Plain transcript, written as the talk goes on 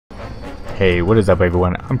Hey, what is up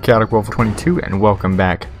everyone? I'm Chaotic22 and welcome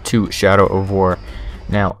back to Shadow of War.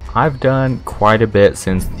 Now, I've done quite a bit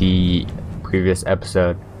since the previous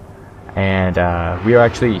episode, and we are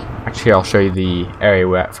actually I'll show you the area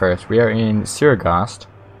we're at first. We are in Siragost.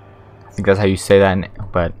 I think that's how you say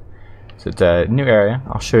that, but so it's a new area.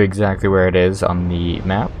 I'll show you exactly where it is on the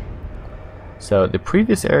map. So the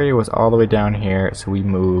previous area was all the way down here, so we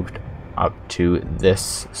moved up to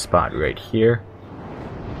this spot right here.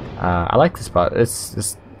 I like this spot.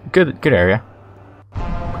 It's good area,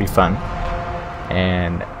 pretty fun,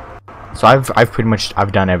 and so I've pretty much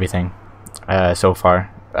done everything so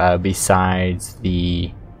far besides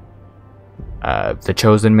the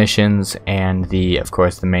chosen missions and of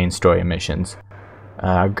course the main story missions.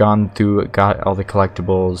 I've gone through, got all the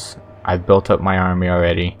collectibles. I've built up my army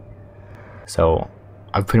already, so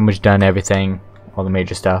I've pretty much done everything, all the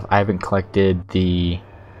major stuff. I haven't collected the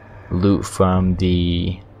loot from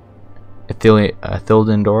the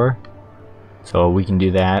Thilden door, so we can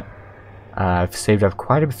do that. I've saved up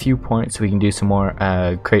quite a few points, so we can do some more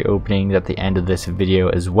crate openings at the end of this video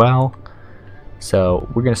as well. So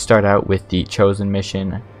we're gonna start out with the chosen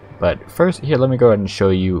mission, but first here, let me go ahead and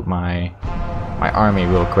show you my army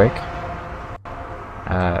real quick.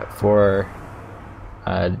 For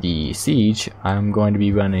the siege, I'm going to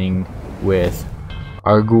be running with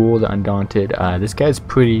Argul the Undaunted. This guy's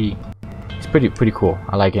pretty cool.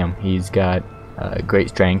 I like him. He's got great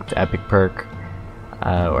strength, epic perk,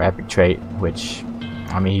 or epic trait, which,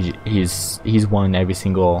 I mean, he's won every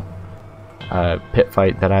single pit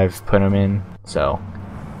fight that I've put him in, so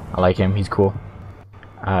I like him. He's cool.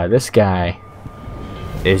 This guy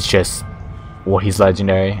is just, well, he's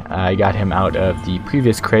legendary. I got him out of the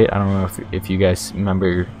previous crate. I don't know if you guys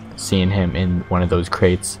remember seeing him in one of those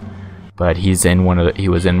crates, but he was in one of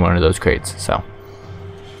those crates. So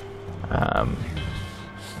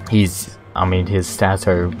I mean, his stats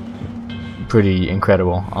are pretty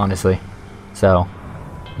incredible, honestly. So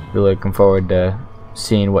really looking forward to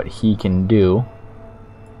seeing what he can do.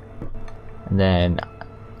 And then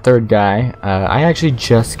third guy, I actually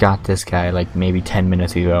just got this guy like maybe 10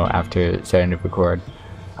 minutes ago after starting to record.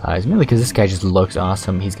 It's mainly because this guy just looks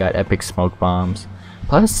awesome. He's got epic smoke bombs.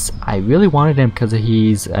 Plus, I really wanted him because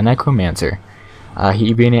he's a necromancer.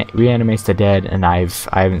 He reanimates the dead, and I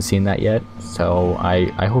haven't seen that yet. So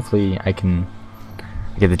I hopefully I can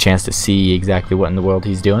get the chance to see exactly what in the world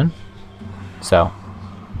he's doing. So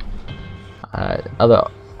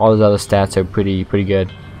all his other stats are pretty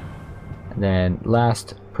good. And then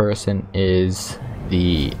last person is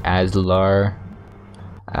the Aslar.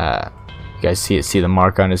 You guys see the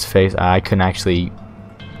mark on his face. I couldn't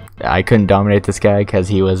dominate this guy because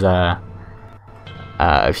he was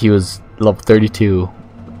level 32,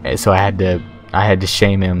 so I had to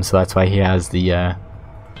shame him. So that's why he has the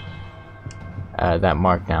that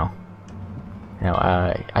mark now. Now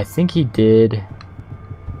I think he did.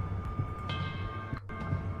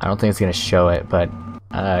 I don't think it's gonna show it, but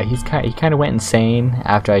he kind of went insane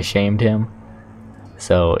after I shamed him,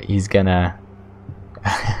 so he's gonna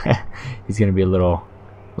be a little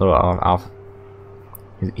off.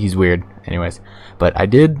 He's weird, anyways. But I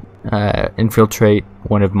did infiltrate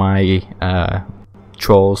one of my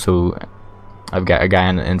trolls, so I've got a guy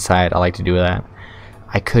on the inside. I like to do that.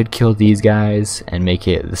 I could kill these guys and make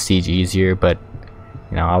the siege easier, but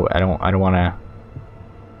you know, I don't want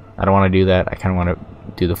to do that. I kind of want to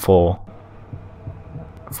do the full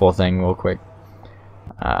thing real quick.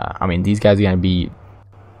 I mean, these guys are gonna be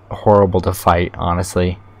horrible to fight,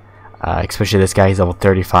 honestly. Especially this guy. He's level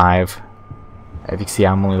 35. If you can see,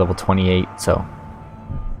 I'm only level 28. So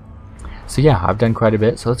yeah, I've done quite a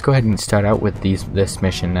bit. So let's go ahead and start out with this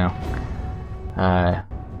mission now.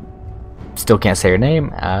 Still can't say her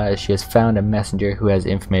name. She has found a messenger who has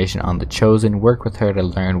information on the Chosen. Work with her to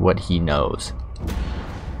learn what he knows.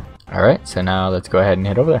 Alright, so now let's go ahead and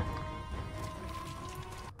head over there.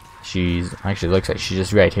 She's actually, looks like she's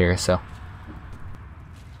just right here, so.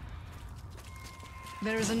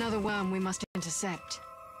 There is another worm we must intercept.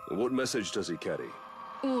 What message does he carry?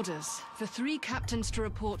 Orders for 3 captains to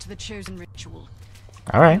report to the Chosen ritual.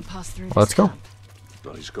 Alright, well, let's go.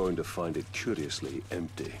 But he's going to find it curiously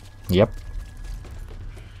empty. Yep.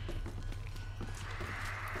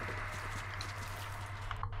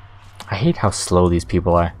 I hate how slow these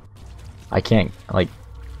people are. I can't, like,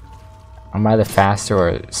 I'm either faster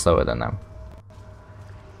or slower than them.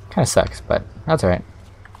 Kinda sucks, but that's alright.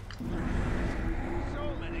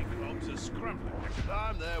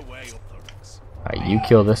 Alright, you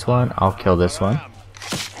kill this one, I'll kill this one.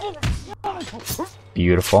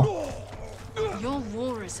 Beautiful. Your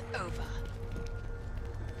war is over.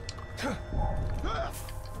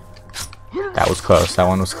 That was close. That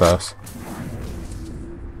one was close.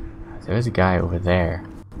 There's a guy over there.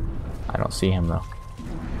 I don't see him though.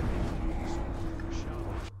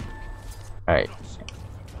 Alright.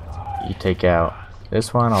 You take out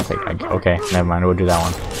this one, I'll take... Okay, never mind, we'll do that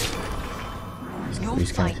one.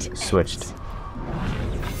 He's kind of switched.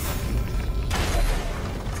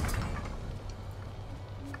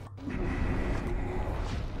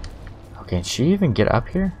 Okay, can she even get up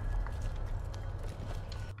here?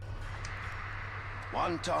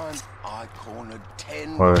 One time I cornered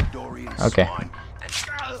 10 Or... Gondorian Okay. swine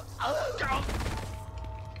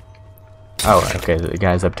Oh, okay, the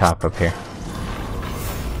guy's up top up here.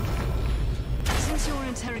 Since your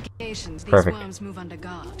interrogations, these Perfect. worms move under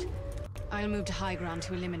guard. I'll move to high ground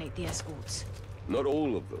to eliminate the escorts. Not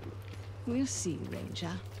all of them. We'll see,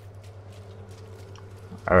 Ranger.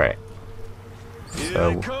 Alright.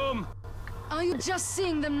 So, Come! Are you just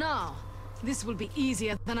seeing them now? This will be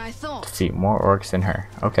easier than I thought. let's see, more orcs than her.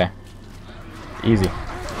 Okay. Easy.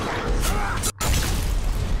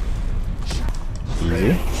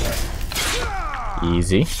 Easy.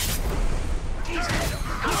 Easy.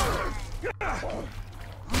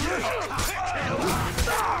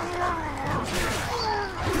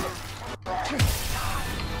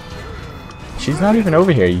 She's not even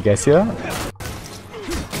over here, you guys see that?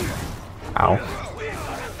 Ow.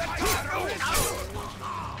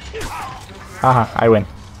 Haha, I win.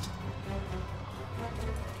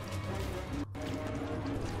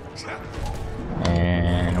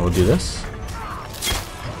 And we'll do this.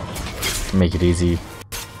 Make it easy.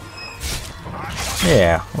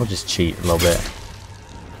 Yeah, we'll just cheat a little bit.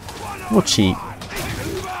 We'll cheat.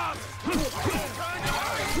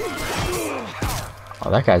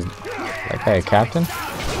 Oh, that guy a captain?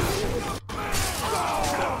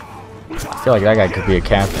 I feel like that guy could be a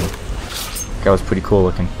captain. That guy was pretty cool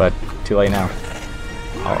looking, but too late now.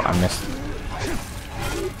 Oh, I missed.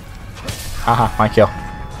 Haha, my kill.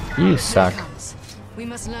 You suck. Here he comes. We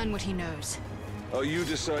must learn what he knows. Are you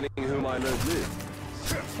deciding whom I let live?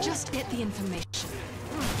 Just get the information.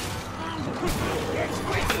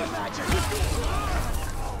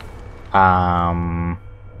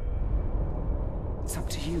 It's up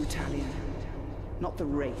to you, Talia. Not the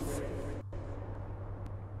Wraith.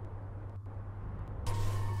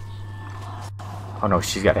 Oh no,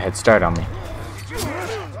 she's got a head start on me.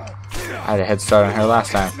 I had a head start on her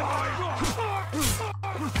last time.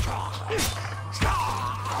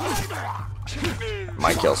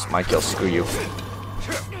 My kills, screw you.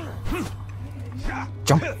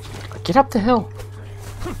 Jump! Get up the hill!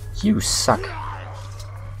 You suck.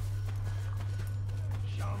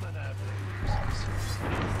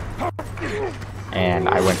 And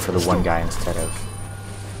I went for the one guy instead of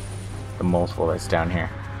the multiple that's down here.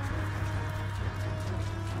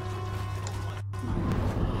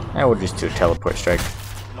 And we'll just do a teleport strike.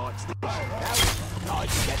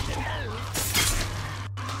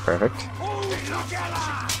 Perfect.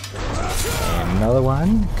 And another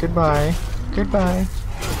one. Goodbye. Goodbye.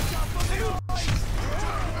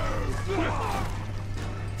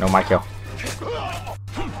 No, my kill.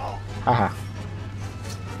 Haha.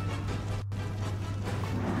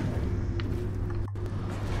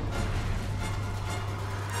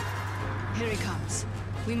 Here he comes.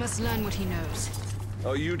 We must learn what he knows.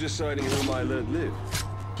 Are you deciding whom I let live?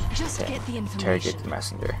 Just get the information. Interrogate the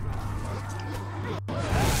messenger.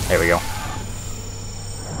 There we go.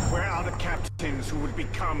 Where are the captains who would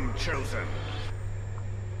become chosen?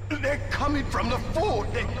 They're coming from the fort.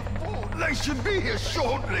 They should be here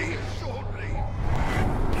shortly.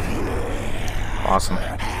 Awesome.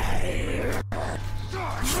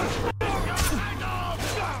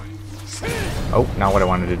 Oh, not what I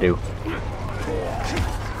wanted to do.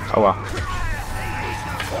 Oh well.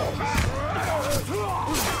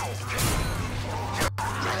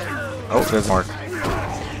 Oh, there's more.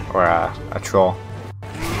 Or a troll.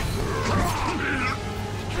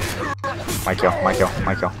 My kill, my kill,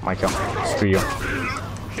 my kill, my kill. Screw you.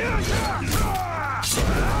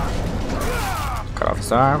 Cut off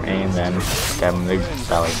his arm and then stab him in the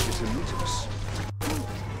belly.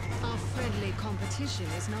 Our friendly competition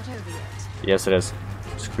is not over yet. Yes, it is.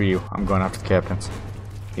 Screw you. I'm going after the captains.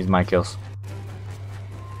 He's my kills.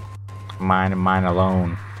 Mine and mine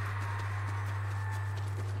alone.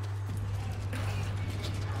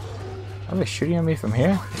 Are they shooting at me from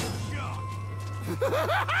here?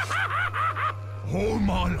 All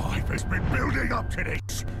my life has been building up to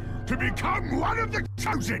this, to become one of the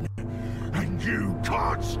chosen, and you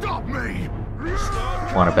can't stop me.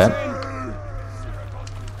 Wanna bet?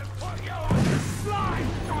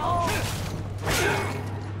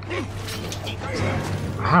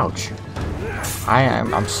 Ouch.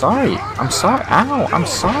 I'm sorry. I'm sorry. Ow, I'm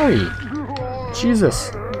sorry.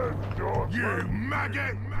 Jesus. You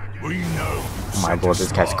maggot! We know. Oh my lord,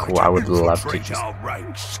 this guy's cool. I would love to just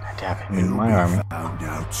have him in my army. Found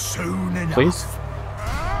out soon enough. Please?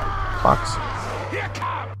 Fox?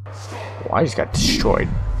 Oh, I just got destroyed.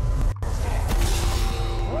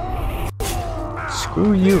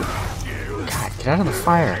 Screw you. God, get out of the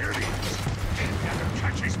fire.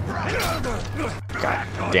 God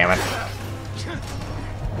damn it.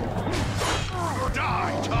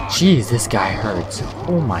 Jeez, this guy hurts.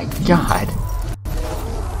 Oh my god.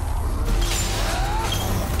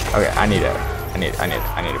 Okay, I need to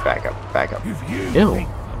back up. Ew.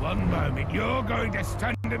 One moment you're going to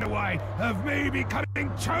stand in the way of me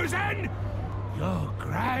becoming chosen? You're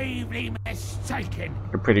gravely mistaken.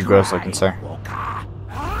 You're pretty gross looking, sir.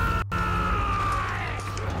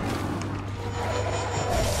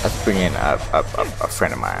 Let's bring in a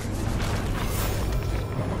friend of mine.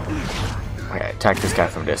 Okay, attack this guy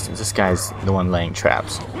from a distance. This guy's the one laying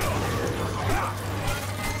traps.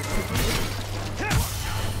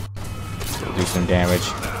 We'll do some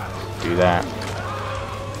damage. Do that.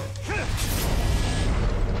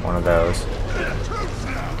 One of those.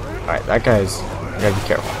 Alright, that guy's... You gotta be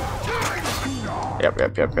careful. Yep.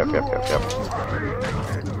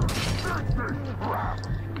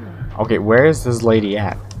 Okay, where is this lady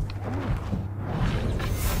at?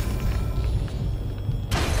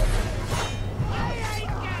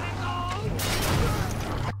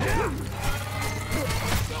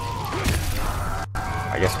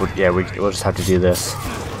 I guess we'll just have to do this.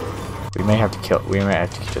 We may have to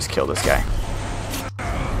just kill this guy.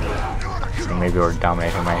 So maybe we'll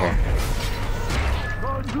dominate him right here.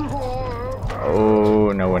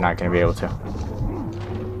 Oh no, we're not gonna be able to.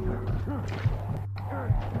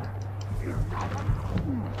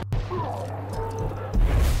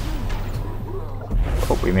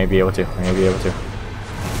 Oh, we may be able to.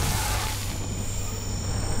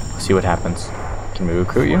 See what happens. Can we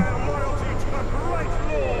recruit you?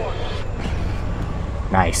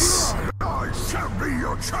 Nice. I shall be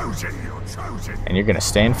your chosen. And you're gonna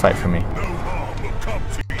stay and fight for me. No harm will come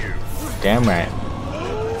to you. Damn right.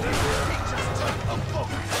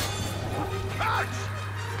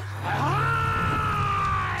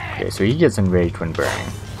 Okay, so he gets enraged when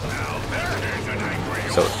burning.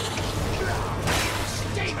 So,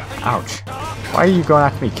 ouch. Why are you going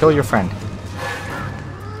after me? Kill your friend.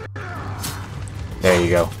 There you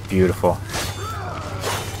go. Beautiful.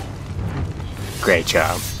 Great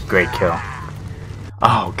job. Great kill.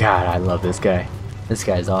 Oh god, I love this guy. This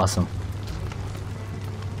guy's awesome.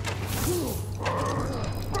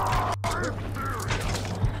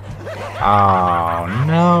 Oh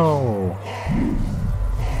no.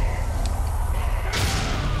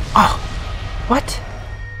 Oh, what?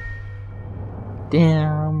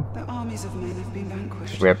 Damn. The armies of men have been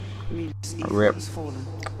vanquished. Rip. Rip. Has fallen.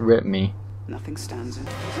 Rip me. Nothing stands in.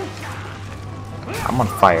 I'm on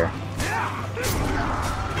fire.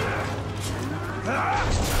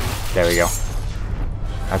 There we go.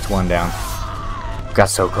 That's one down. Got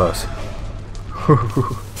so close.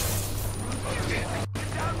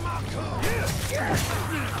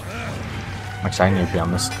 Actually, I need to be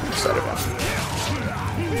on this side of him.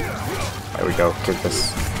 There we go. Get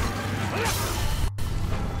this.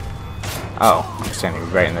 Oh, I'm standing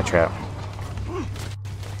right in the trap.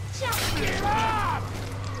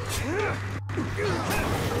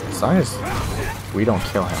 As long as we don't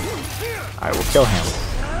kill him, I will kill him.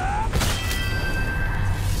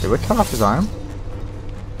 Did we cut off his arm?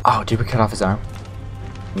 Oh, did we cut off his arm?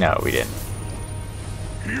 No, we didn't.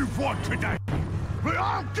 You've won today, but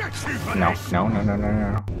I'll get you for No.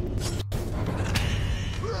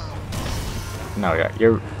 No, yeah,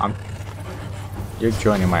 you're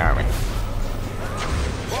joining my army.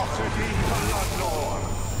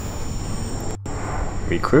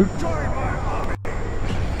 Recruit? I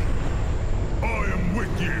am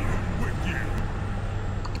with you.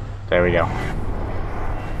 There we go.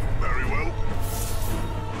 Very well.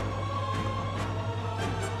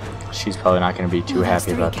 She's probably not going to be too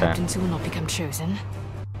happy about that. Captains who will not become chosen.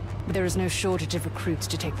 But there is no shortage of recruits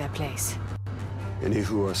to take their place. Any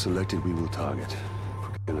who are selected we will target.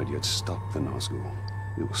 We cannot yet stop the Nazgul.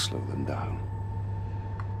 We will slow them down.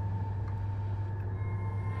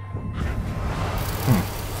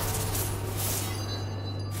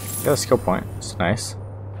 Got a skill point. It's nice.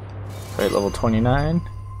 Right, level 29.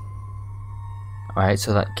 Alright,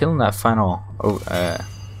 so that killing that final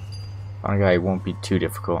final guy won't be too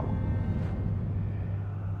difficult.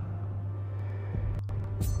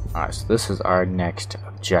 Alright, so this is our next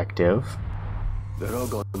objective. There are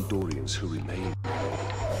Gondorians who remain.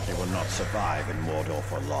 They will not survive in Mordor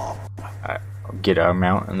for long. Alright, I'll get our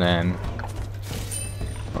mount and then...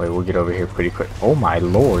 Wait, we'll get over here pretty quick. Oh my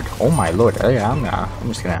lord! Oh my lord! Oh, yeah, I'm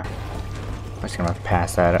just gonna have to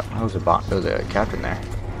pass that up. There was a captain there.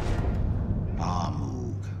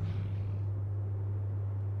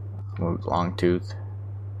 Move Longtooth.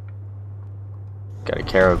 Got a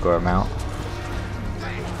Karagor mount.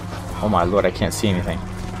 Oh my lord! I can't see anything.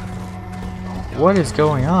 What is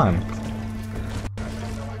going on?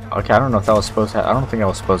 Okay, I don't know if that was supposed to. I don't think that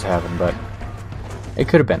was supposed to happen, but it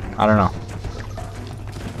could have been. I don't know.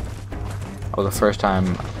 Oh, the first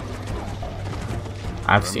time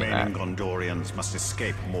I've seen that. Gondorians must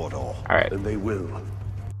escape Mordor. Alright. And they will,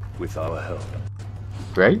 with our help.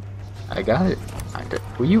 Right? I got it.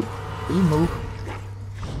 Will you move?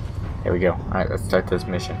 There we go. Alright, let's start this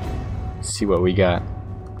mission. See what we got.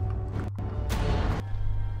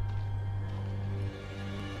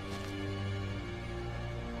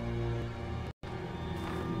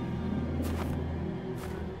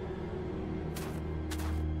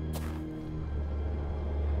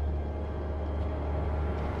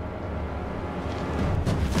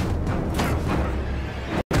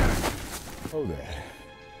 Oh there.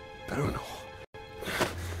 Bruno.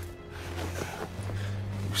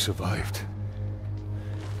 You survived.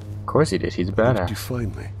 Of course he did. He's a How did you badass.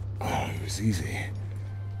 find me? Oh, it was easy.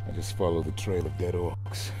 I just followed the trail of dead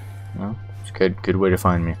orcs. Well, it's a good way to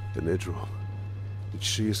find me. The Nedrol. Did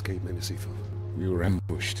she escape Menacithal? We were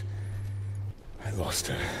ambushed. I lost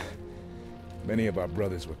her. Many of our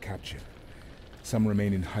brothers were captured. Some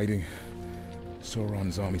remain in hiding.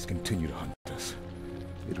 Sauron's armies continue to hunt us.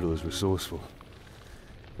 Nedrol is resourceful,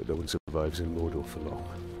 but no one survives in Mordor for long.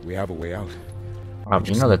 We have a way out.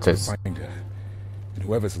 You know that says. Find her. And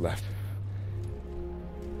whoever's left.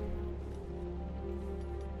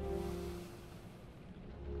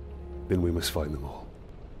 Then we must find them all.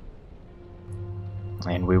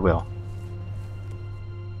 And we will.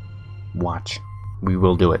 Watch. We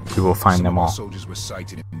will do it. We will find them all. Soldiers were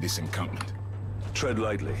sighted in this encampment. Tread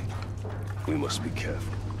lightly. We must be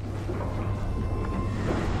careful.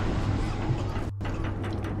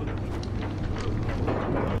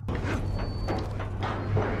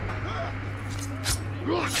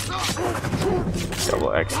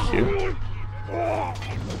 Double execute.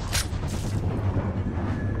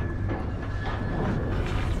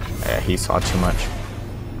 Yeah, he saw too much.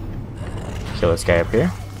 Kill this guy up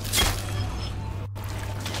here.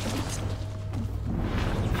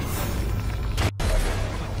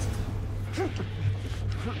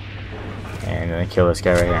 And then kill this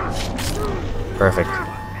guy right here. Perfect.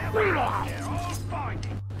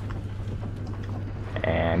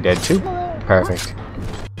 And dead too. Perfect.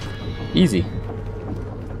 Easy.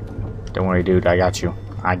 Don't worry, dude. I got you.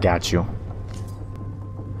 I got you.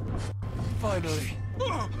 Finally.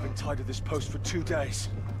 I've been tied to this post for 2 days.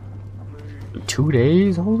 2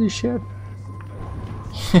 days? Holy shit.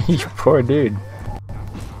 You poor dude.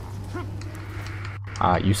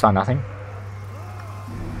 You saw nothing?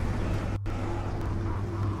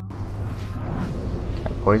 Can I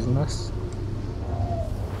poison this?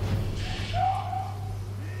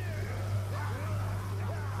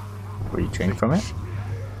 Will you drink from it?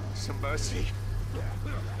 Some mercy.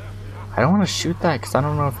 I don't want to shoot that because I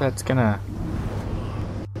don't know if that's gonna...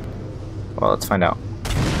 Well, let's find out.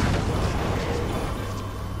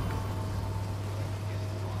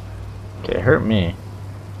 Okay, it hurt me.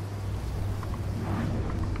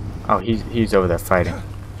 Oh, he's over there fighting.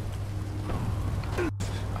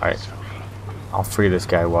 Alright. I'll free this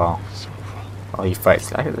guy while he fights.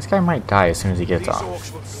 This guy might die as soon as he gets off.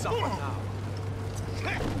 Orcs will suffer now.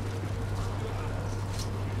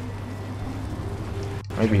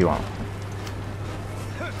 Maybe he won't.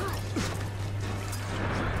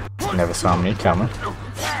 Never saw me coming.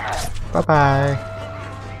 Bye-bye.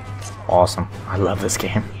 Awesome. I love this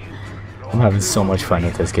game. I'm having so much fun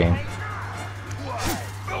with this game.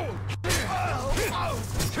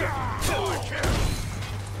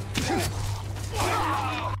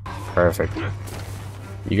 Perfect.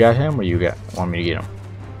 You got him or you want me to get him?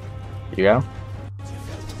 You got him?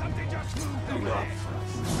 Thank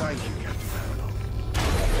you, Captain.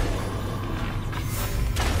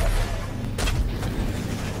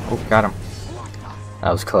 Oh, got him.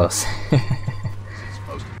 That was close.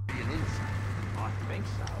 Supposed to be an insect. I think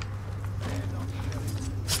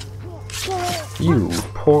so. You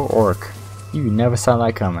poor orc. You never saw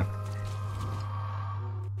that coming.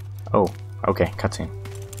 Oh, okay, cutscene.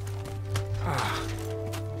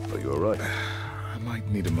 Are you alright? I might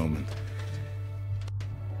need a moment.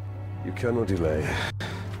 You cannot delay.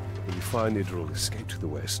 When you find Idril, escape to the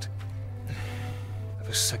west. Have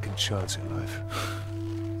a second chance in life.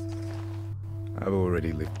 I've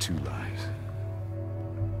already lived 2 lives.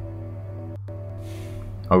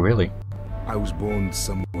 Oh, really? I was born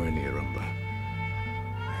somewhere near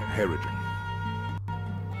Herodin.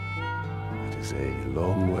 It is a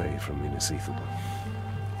long way from Minas Ithil.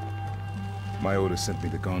 My order sent me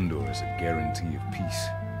to Gondor as a guarantee of peace.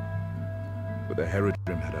 But the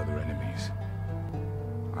Herodrim had other enemies.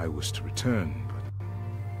 I was to return, but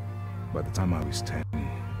by the time I was 10,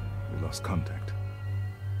 we lost contact.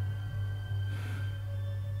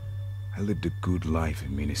 I lived a good life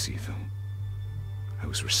in Minas Ithil. I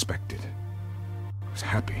was respected. I was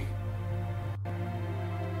happy.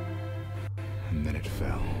 And then it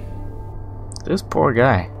fell. This poor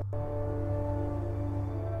guy.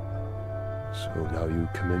 So now you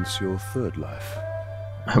commence your 3rd life.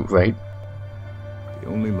 Right? The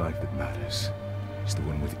only life that matters is the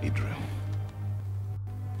one with Idril.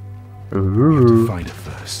 We have to Ooh. find it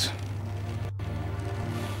first.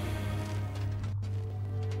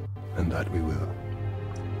 And that we will.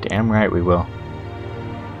 Damn right we will.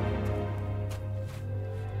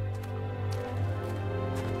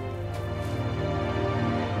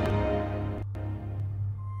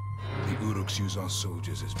 The Uruks use our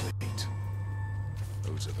soldiers as bait.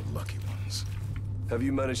 Those are the lucky ones. Have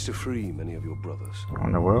you managed to free many of your brothers? What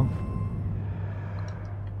in the world?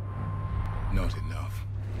 Not enough.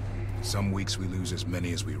 Some weeks we lose as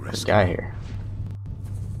many as we This rescue. guy here.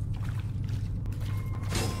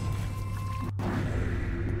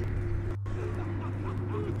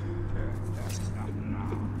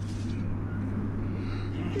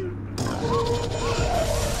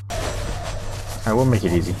 I will make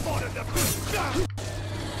it easy.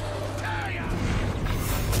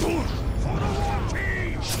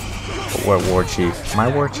 What war chief? My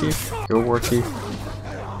war chief? Your war chief?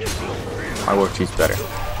 My war chief's better.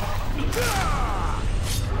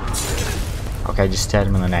 Okay, I just stabbed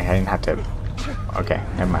him in the neck. I didn't have to. Okay,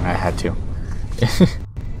 never mind. I had to. I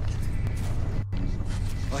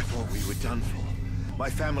thought we were done for. My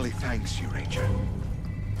family thanks you, Ranger.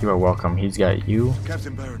 You are welcome. He's got you.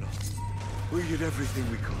 Captain Baranov, we did everything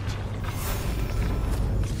we could.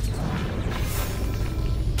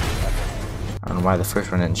 I don't know why the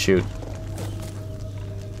first one didn't shoot.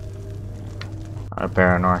 Alright,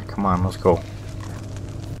 Baranor, come on, let's go.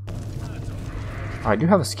 Oh, I do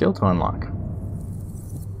have a skill to unlock.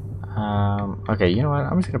 Okay, you know what?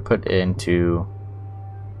 I'm just gonna put it into.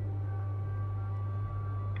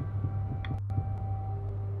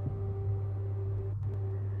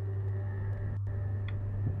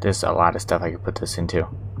 There's a lot of stuff I could put this into.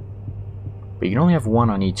 But you can only have 1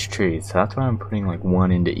 on each tree, so that's why I'm putting like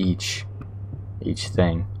 1 into each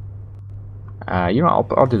thing. You know,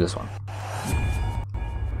 I'll do this one.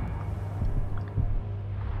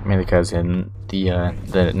 Mainly because in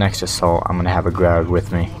the next assault, I'm gonna have a Groud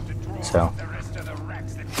with me, so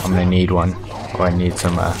I'm gonna need one, or I need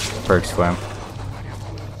some perks for him.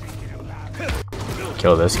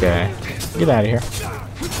 Kill this guy. Get out of here.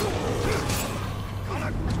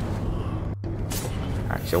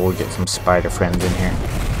 Alright, so we'll get some spider friends in here.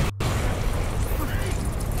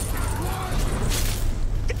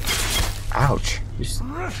 Ouch.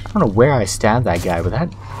 I don't know where I stabbed that guy, but that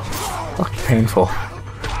looked painful.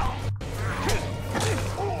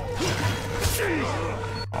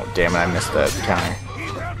 Oh, damn it, I missed the counter.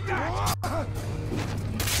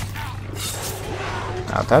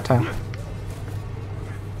 Not that time.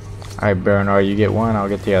 Alright, Baranor, you get 1, I'll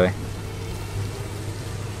get the other.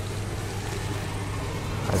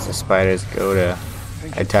 As the spiders go to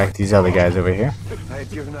attack these other guys over here. I had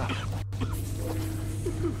given up.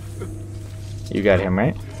 You got him,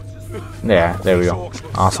 right? Yeah, there we go.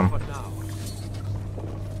 Awesome.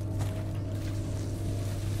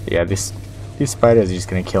 Yeah, these spiders are just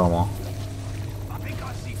gonna kill them all. I think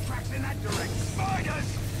I see tracks in that direction. Spiders!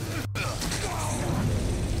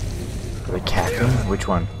 The captain? Which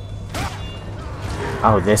one?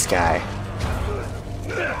 Oh, this guy.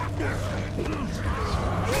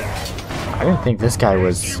 I didn't think this guy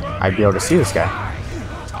was. I'd be able to see this guy.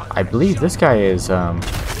 I believe this guy is.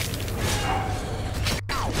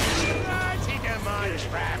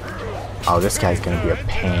 Oh, this guy's gonna be a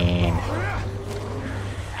pain.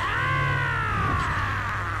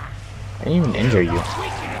 I didn't even injure you.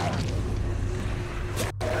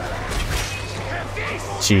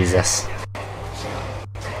 Jesus.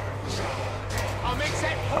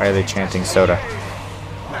 Why are they chanting soda?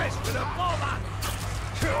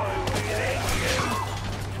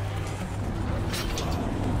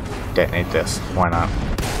 Detonate this. Why not?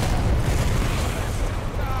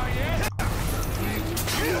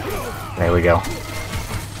 There we go.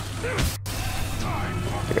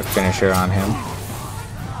 Get a finisher on him.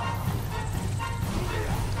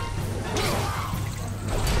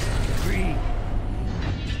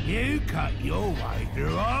 cut your way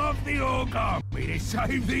through half the Orc army to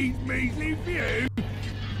save these measly few,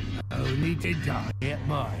 only to die at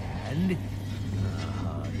my hand.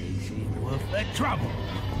 Oh, they seem worth the trouble.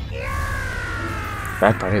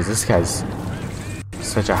 Bad part is this guy's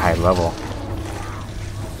such a high level.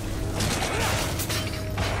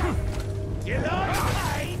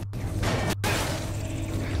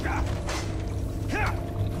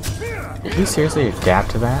 Did he seriously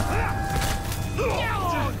adapt to that?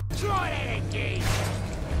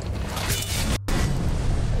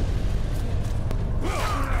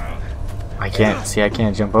 I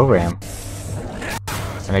can't jump over him.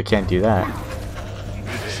 And I can't do that.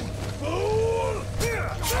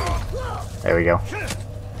 There we go.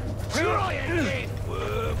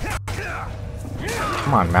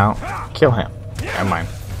 Come on, Mount. Kill him. Never mind.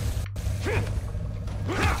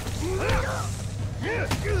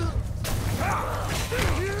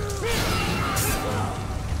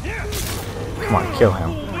 Come on, kill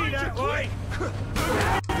him.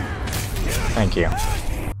 Thank you.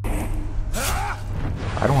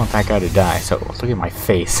 I don't want that guy to die, so look at my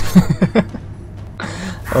face.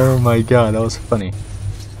 Oh my god, that was funny.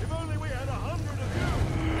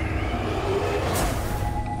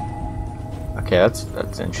 Okay,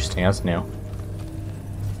 that's interesting. That's new.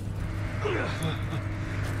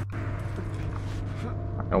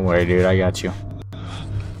 Don't worry, dude. I got you.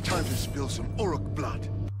 Time to spill some Uruk blood.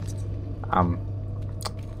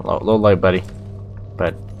 Low light, buddy.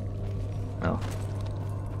 But no.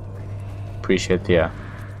 Appreciate the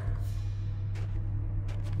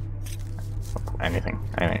anything,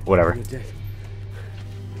 whatever. You're dead.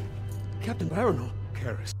 Captain Baranor.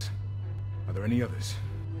 Karis. Are there any others?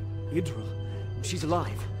 Idril. She's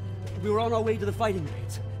alive. We were on our way to the fighting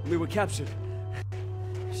pits. We were captured.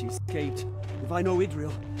 She escaped. If I know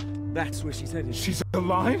Idril, that's where she's headed. She's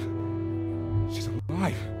alive? She's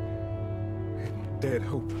alive. Dead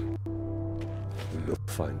hope. We will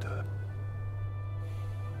find her.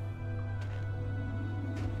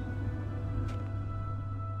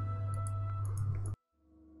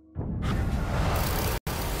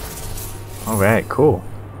 Alright, cool.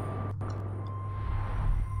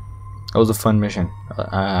 That was a fun mission.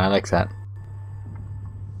 I like that.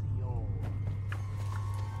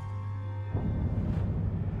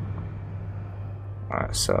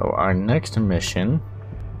 Alright, so our next mission...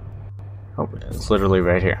 Oh, it's literally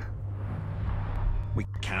right here. We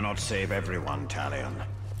cannot save everyone, Talion.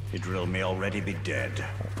 Idril may already be dead.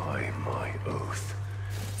 By my oath,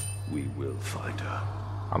 we will find her.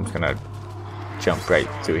 I'm just gonna jump right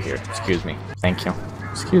through here. Excuse me. Thank you.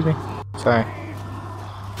 Excuse me. Sorry.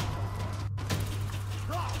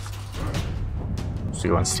 So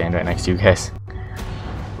go and stand right next to you guys.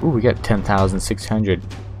 Ooh, we got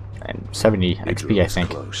 10,670 XP, I think.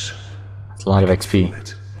 Close. That's a lot of XP.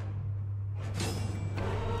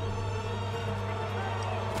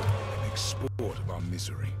 Make sport of our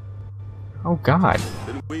misery. Oh god.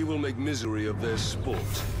 Then we will make misery of their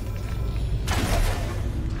sport.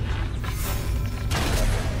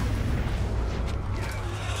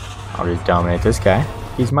 I'll just dominate this guy.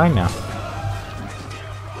 He's mine now.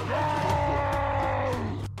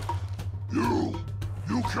 You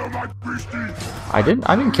kill my beastie! I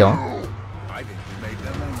didn't kill him. I think we made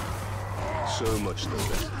them angry. So much the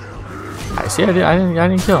better. I see. I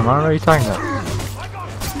didn't kill him. I don't know what you're talking about.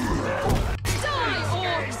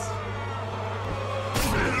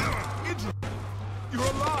 You're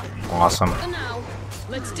alive! Awesome. For now,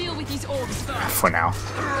 let's deal with these orcs first. For now.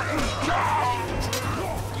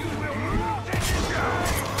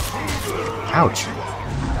 Ouch.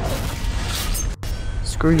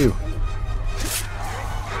 Screw you.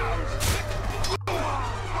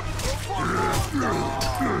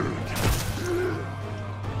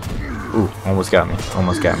 Ooh, almost got me.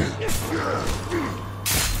 Almost got me.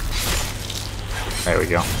 There we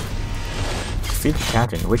go. Defeat the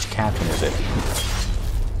captain. Which captain is it?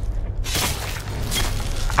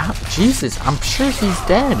 Ah, Jesus, I'm sure he's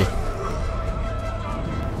dead.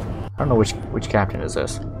 I don't know which captain is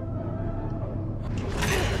this.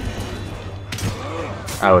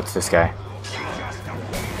 Oh, it's this guy.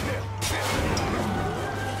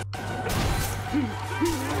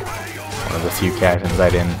 One of the few captains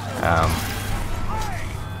I didn't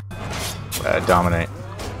dominate.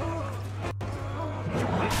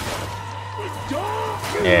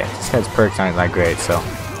 Yeah, this guy's perks aren't that great, so. I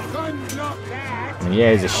mean,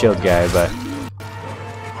 yeah, he's a shield guy, but.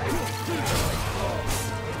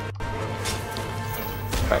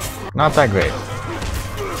 Not that great.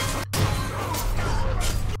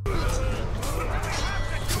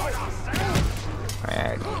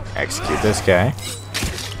 Execute this guy.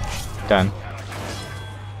 Done.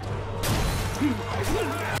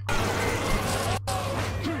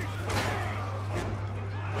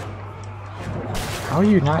 How are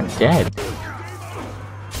you not dead?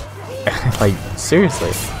 Like,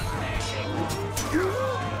 seriously.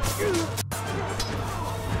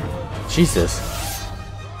 Jesus.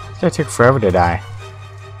 This guy took forever to die.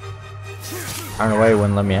 I don't know why he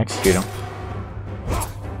wouldn't let me execute him.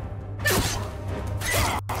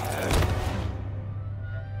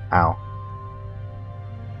 Ow.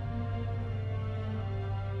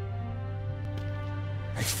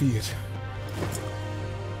 I see it.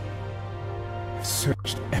 I've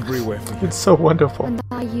searched everywhere for you. It's so wonderful. And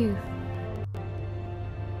are you?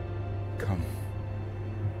 Come.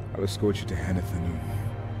 I'll escort you to Hanathanu.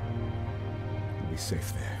 You'll be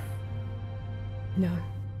safe there. No.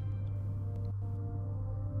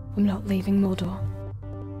 I'm not leaving Mordor.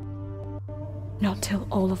 Not till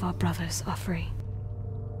all of our brothers are free.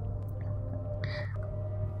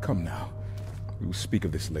 Come now. We will speak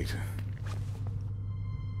of this later.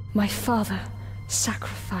 My father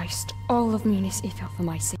sacrificed all of Minas Ithil for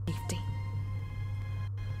my safety.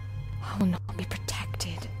 I will not be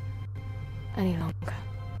protected any longer.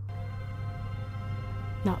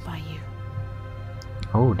 Not by you.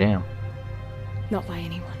 Oh, damn. Not by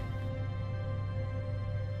anyone.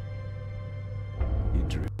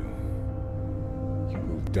 Idru, you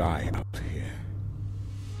will die out here.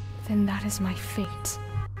 Then that is my fate.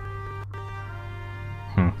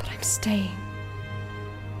 But I'm staying.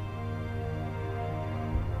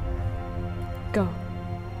 Go.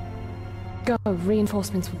 Go.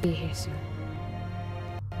 Reinforcements will be here soon.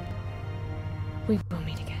 We will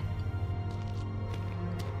meet again.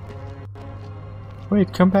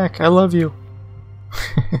 Wait, come back. I love you.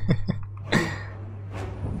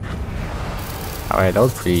 Alright, that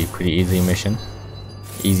was pretty easy mission.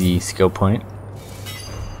 Easy skill point.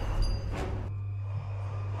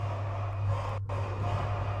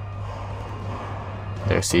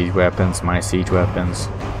 Their siege weapons, my siege weapons.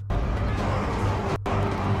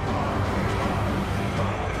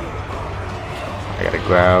 I got a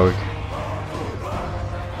Graug.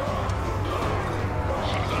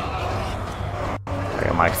 I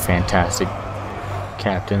got my fantastic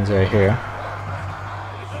captains right here.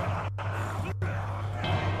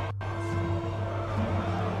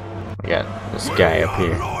 We got this guy up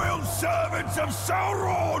here. Loyal servants of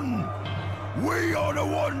Sauron! We are the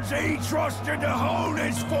ones he trusted to hold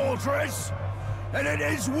his fortress, and it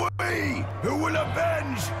is we who will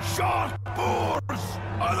avenge Sharkboars!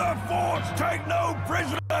 Other forts take no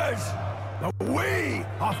prisoners! But we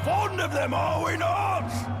are fond of them, are we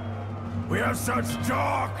not? We have such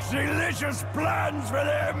dark, delicious plans for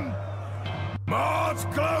them! March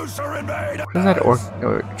closer, invaders! What is that orc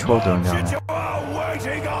or troll doing down Into there? our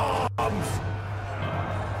waiting arms!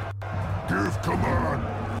 Give command!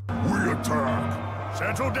 We attack!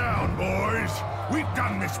 Settle down, boys! We've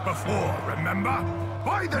done this before, remember?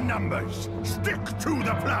 By the numbers! Stick to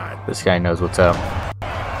the plan! This guy knows what's up.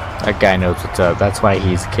 That guy knows what's up. That's why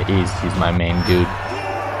he's my main dude.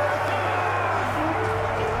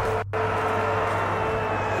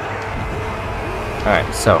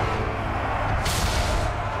 Alright, so.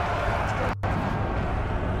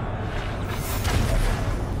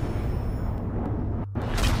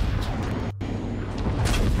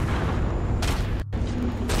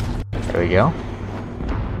 There we go.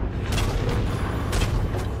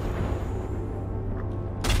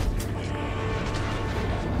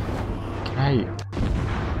 Can I?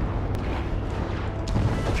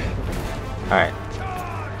 Alright.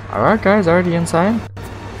 Alright guys, already inside?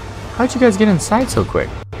 How'd you guys get inside so quick?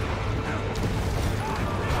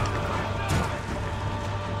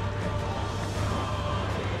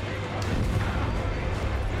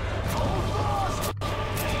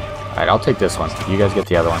 Alright, I'll take this one. You guys get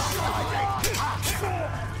the other one.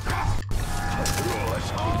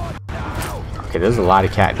 Okay, there's a lot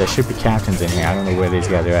of there should be captains in here. I don't know where these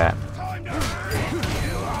guys are at.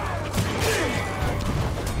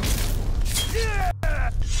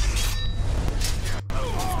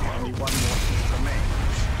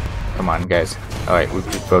 Come on, guys. Alright, we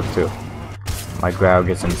broke through. My Graug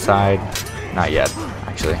gets inside. Not yet,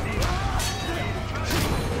 actually.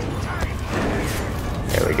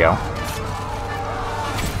 There we go.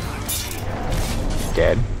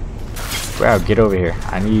 Dead. Graug, get over here.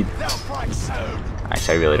 I need...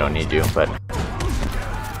 Actually, I really don't need you, but...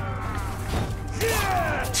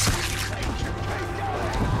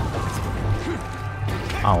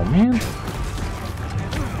 Oh, man.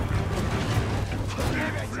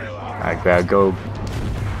 Alright, Graug, go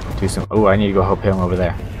do some... Oh, I need to go help him over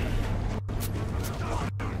there.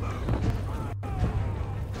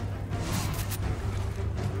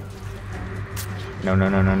 No, no,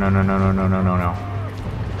 no, no, no, no, no, no, no, no, no, no.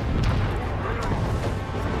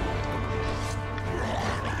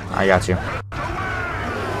 I got you.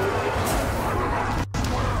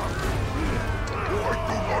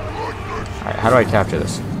 Alright, how do I capture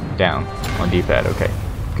this? Down. On D-pad, okay.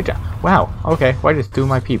 Good job. Wow, okay. Why just threw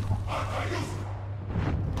my people?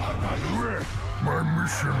 My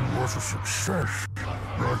mission was a success,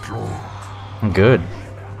 right, Lord? Good.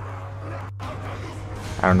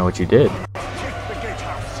 I don't know what you did.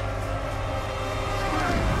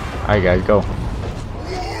 Alright guys, go.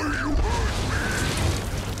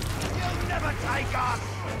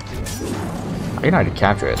 I know how to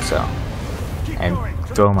capture it, so. And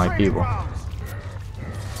throw my people.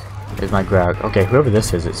 There's my grab. Okay, whoever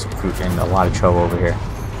this is in a lot of trouble over here.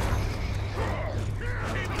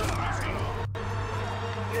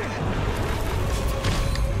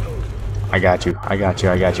 I got you, I got you,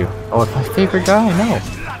 I got you. Oh, it's my favorite guy, no.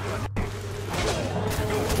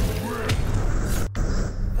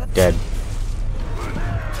 Dead.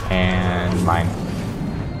 And mine.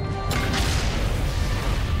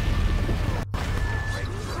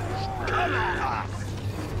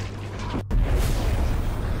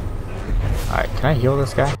 Alright, can I heal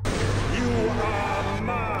this guy?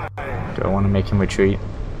 Do I want to make him retreat?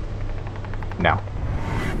 No.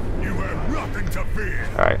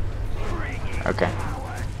 Alright. Okay.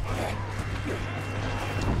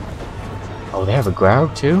 Oh, they have a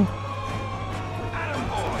Graug too?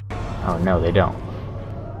 Oh no, they don't.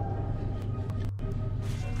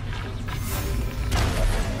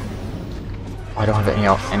 I don't have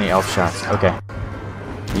any elf shots. Okay.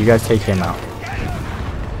 You guys take him out.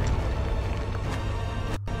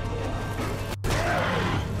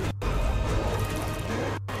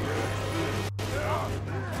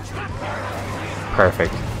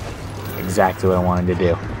 Perfect. Exactly what I wanted to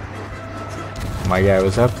do. My guy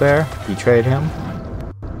was up there. Betrayed him.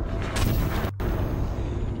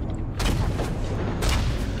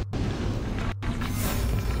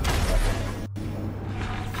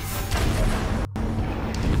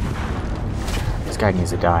 This guy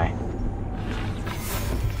needs to die.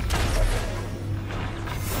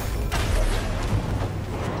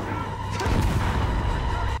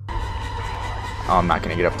 Oh, I'm not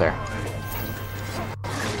gonna get up there.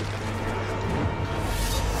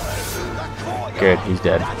 Good, he's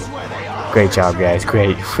dead. Great job, guys.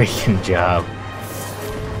 Great freaking job.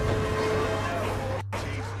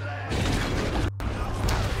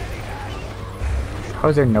 How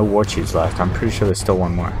is there no war cheese left? I'm pretty sure there's still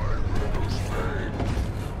one more.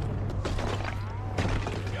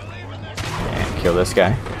 And kill this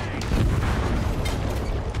guy.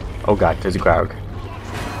 Oh god, there's a Graug.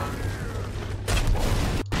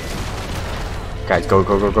 Guys, go,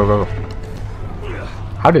 go, go, go, go.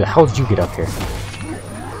 How the hell did you get up here?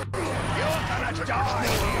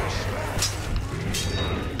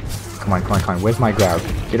 Come on, come on, come on. Where's my Graug?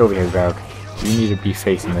 Get over here, Graug. You need to be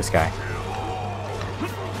facing this guy.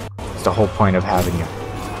 It's the whole point of having you.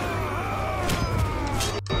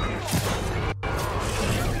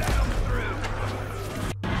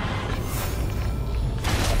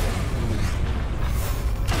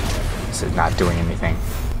 This is not doing anything.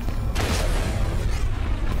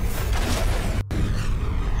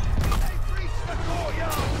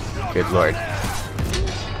 Good lord.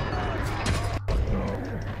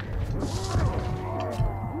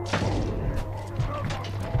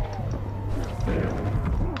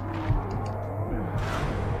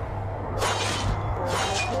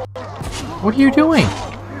 What are you doing?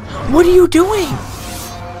 What are you doing?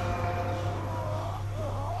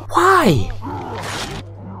 Why?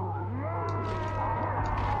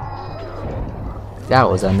 That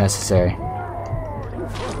was unnecessary.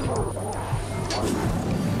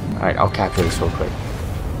 Alright, I'll capture this real quick.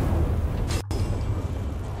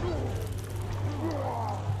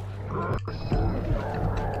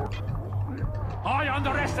 I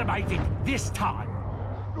underestimated this time.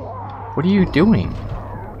 What are you doing?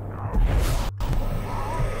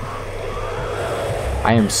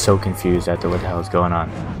 I am so confused as to what the hell is going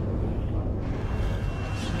on.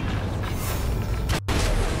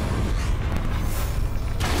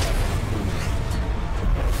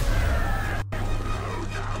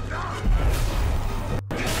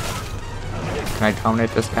 Can I dominate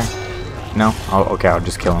this guy? No? Oh, okay, I'll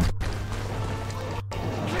just kill him.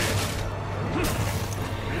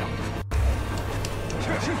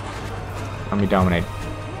 Let me dominate.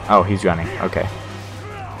 Oh, he's running. Okay.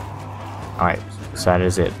 Alright, so that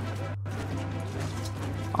is it.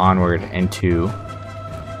 Onward into...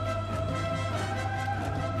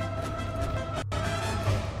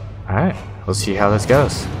 Alright, we'll see how this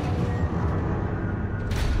goes.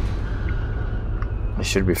 This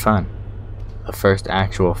should be fun. The first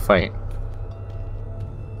actual fight.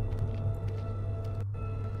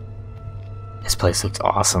 This place looks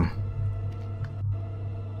awesome.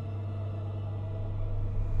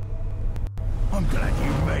 I'm glad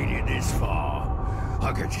you made it this far.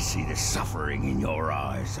 I get to see the suffering in your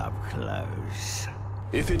eyes up close.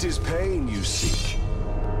 If it is pain you seek,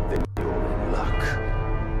 then you're in luck.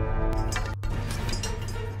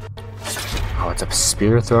 Oh, it's a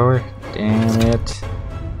spear thrower? Damn it.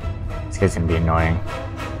 This guy's gonna be annoying.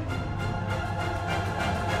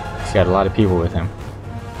 He's got a lot of people with him.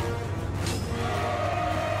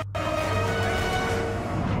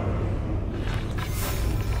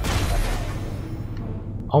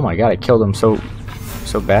 Oh my god, I killed him so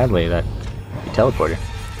badly that he teleported.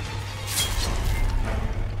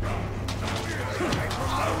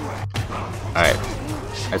 Alright.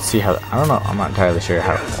 Let's see how... I don't know. I'm not entirely sure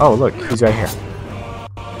how... Oh, look. He's right here.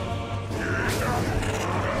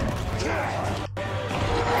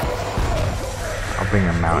 I'll bring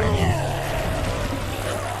him out in here.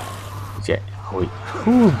 Yeah. Oh, wait.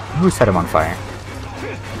 Who set him on fire?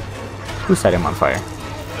 Who set him on fire?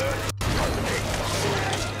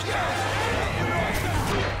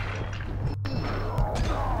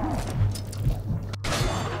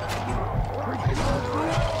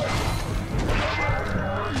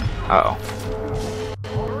 Uh-oh.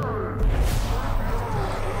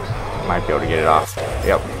 Might be able to get it off.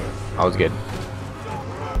 Yep. That was good.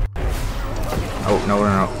 Oh, no.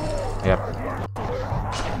 Yep.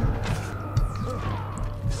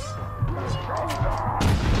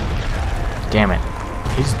 Damn it.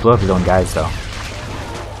 He just blew up his own guys, though.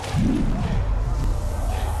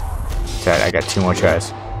 It's alright, I got 2 more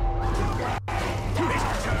tries.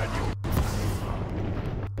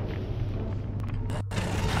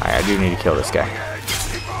 I do need to kill this guy.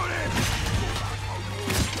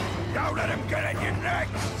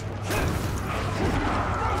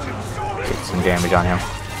 Get some damage on him.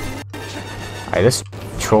 Alright, this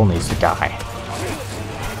troll needs to die.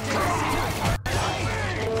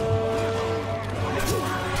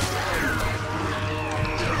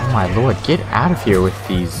 Oh my lord, get out of here with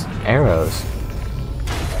these arrows.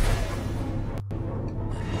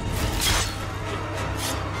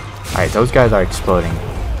 Alright, those guys are exploding.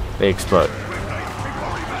 They explode.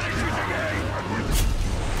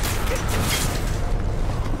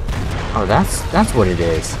 Oh, that's what it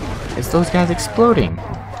is. It's those guys exploding.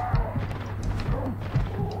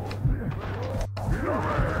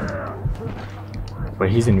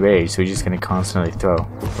 But he's enraged, so he's just gonna constantly throw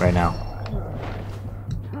right now.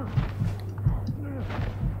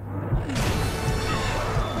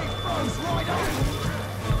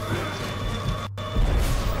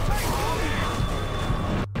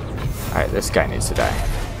 Alright, this guy needs to die.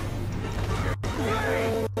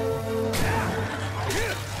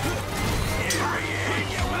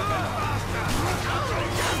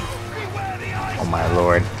 Oh my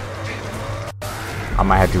lord. I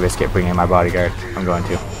might have to risk it bringing my bodyguard. I'm going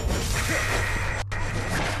to.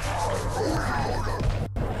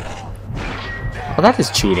 Well, that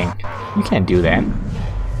is cheating. You can't do that.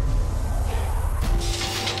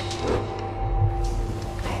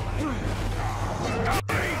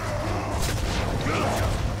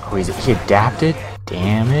 Oh, he adapted?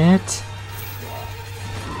 Damn it.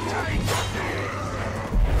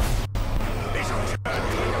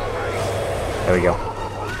 There we go.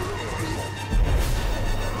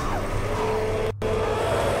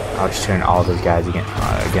 I'll just turn all those guys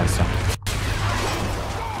against him.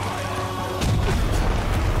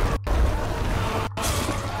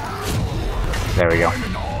 There we go.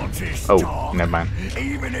 Oh, never mind.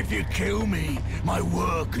 Even if you kill me, my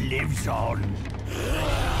work lives on.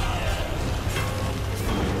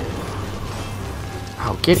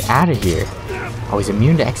 Oh, get out of here. Oh, he's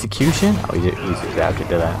immune to execution? Oh, he's adapted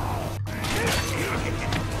to that.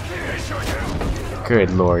 Good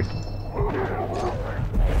lord.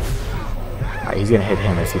 Alright, he's gonna hit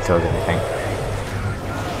him if he throws anything.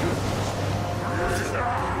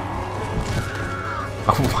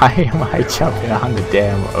 Oh, why am I jumping on the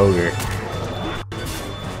damn ogre?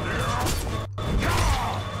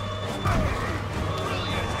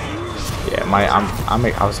 Yeah,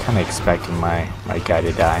 I was kind of expecting my guy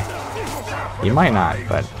to die. He might not,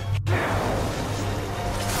 but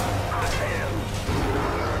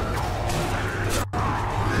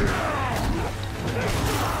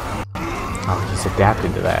oh, he's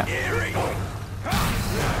adapted to that.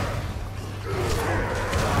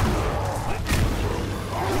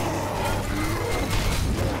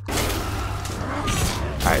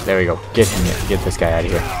 Alright, there we go. Get him, get this guy out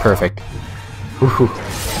of here. Perfect. Woohoo.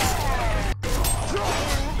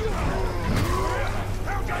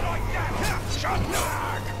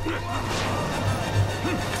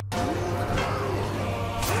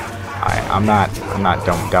 I'm not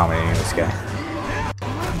dominating this guy.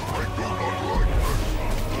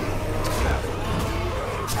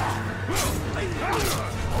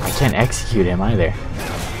 I can't execute him either.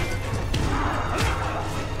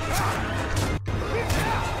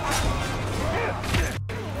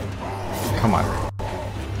 Come on.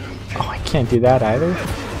 Oh, I can't do that either.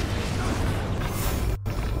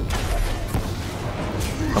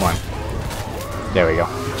 Come on. There we go.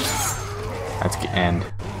 That's the end.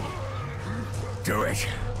 Do it.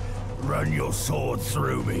 Run your sword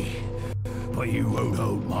through me. But you won't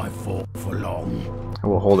hold my fort for long. I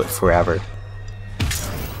will hold it forever.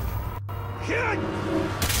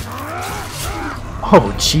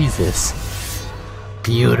 Oh, Jesus.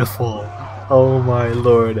 Beautiful. Oh my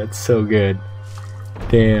lord, that's so good.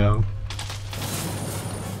 Damn.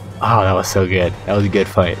 Oh, that was so good. That was a good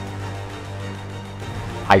fight.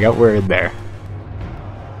 I got word there.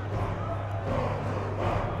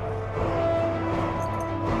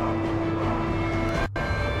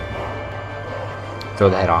 Throw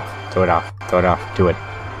the head off. Throw it off. Throw it off. Do it.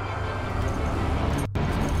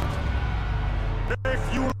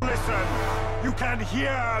 If you listen, you can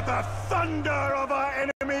hear the thunder of our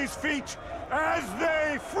enemies' feet as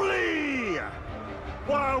they flee.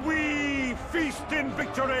 While we feast in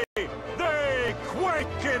victory, they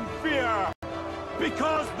quake in fear.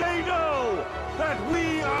 Because they know that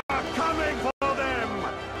we are coming for them.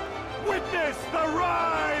 Witness the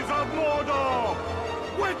rise of Mordor.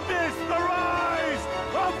 Witness the rise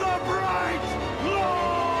of the Bright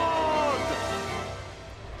Lord.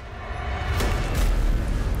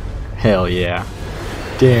 Hell yeah.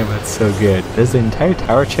 Damn, that's so good. Does the entire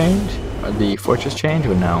tower change? Or the fortress change?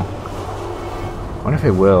 Or no? I wonder if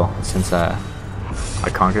it will, since I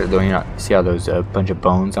conquered it. Though, you know, see how there's a bunch of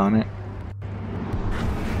bones on it?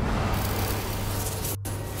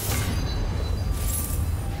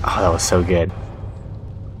 Oh, that was so good.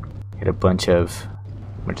 Get a bunch of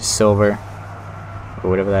silver, or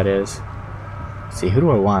whatever that is. Let's see, who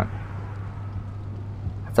do I want?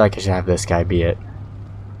 I feel like I should have this guy be it.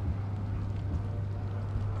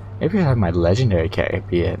 Maybe I should have my legendary guy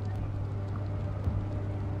be it.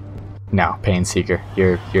 No, Pain Seeker,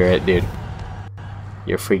 you're it, dude.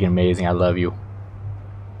 You're freaking amazing. I love you.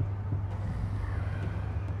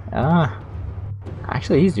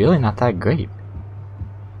 Actually, he's really not that great.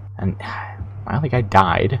 And my other guy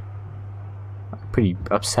died. I'm pretty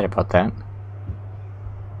upset about that.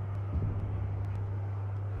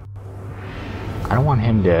 I don't want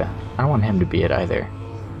him to be it either.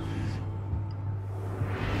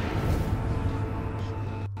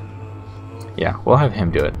 Yeah, we'll have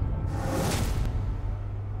him do it.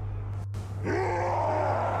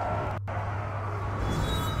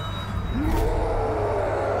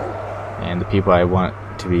 And the people I want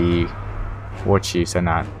to be war chiefs are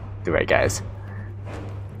not the right guys.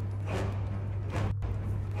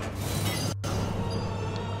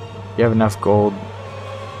 You have enough gold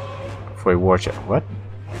for a war chief. What?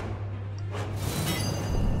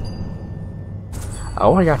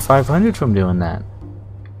 Oh, I got 500 from doing that.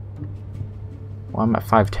 Well, I'm at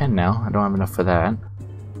 510 now. I don't have enough for that.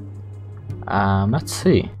 Let's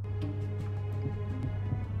see.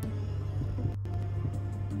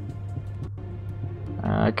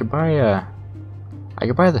 I could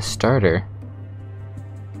buy the starter.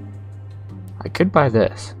 I could buy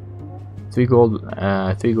this. 3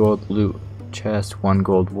 gold loot chest, 1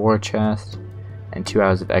 gold war chest, and 2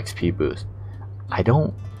 hours of XP boost. I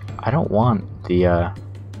don't want the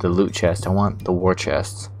loot chest. I want the war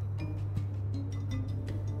chests.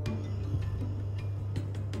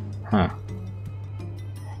 Huh.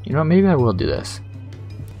 You know what, maybe I will do this.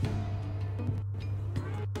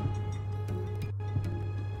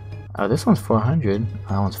 Oh, this one's 400.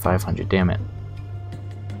 Oh, that one's 500. Damn it.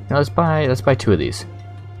 Now let's buy 2 of these.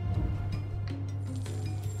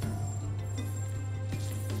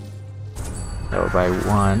 So we'll buy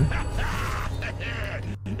 1.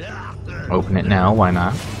 Open it now. Why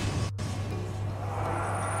not?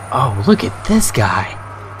 Oh, look at this guy.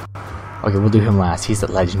 Okay, we'll do him last. He's a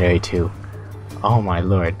legendary too. Oh my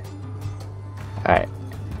lord. Alright.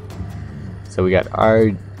 So we got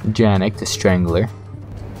Janik, the Strangler.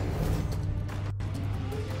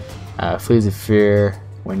 Flees of Fear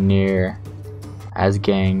when near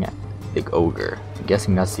Asgang, the Ogre. I'm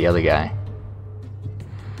guessing that's the other guy.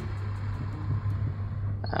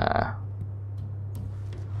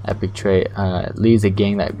 Epic trait. Leads a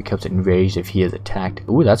gang that becomes enraged if he is attacked.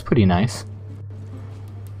 Ooh, that's pretty nice.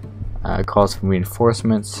 Calls for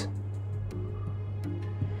reinforcements.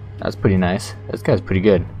 That's pretty nice. This guy's pretty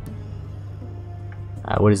good.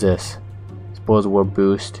 What is this? Spoils war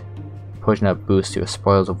boost. Pushing up boost to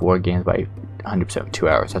spoils of war gains by 100% for 2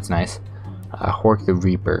 hours. That's nice. Hork the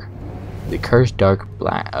Reaper. The Cursed Dark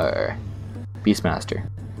Black Beastmaster.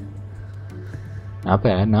 Not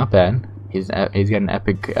bad, not bad. He's got an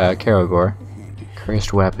epic Karagor.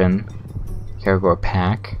 Cursed Weapon. Karagor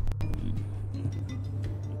Pack.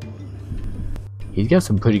 He's got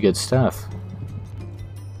some pretty good stuff.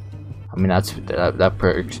 I mean, that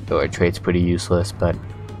perk or trait's pretty useless, but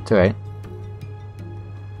it's alright.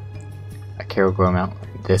 A Karagor mount.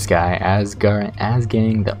 This guy,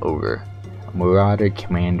 Asgang the Ogre. Marauder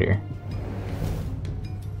Commander.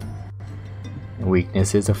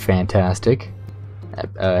 Weaknesses are fantastic.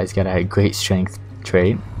 He's got a great strength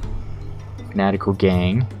trait. Fanatical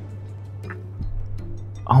Gang.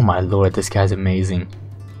 Oh my lord, this guy's amazing.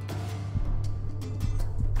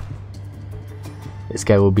 This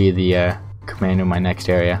guy will be the commander of my next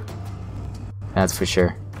area. That's for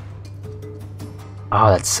sure. Oh,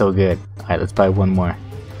 that's so good. Alright, let's buy one more.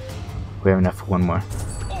 We have enough for one more.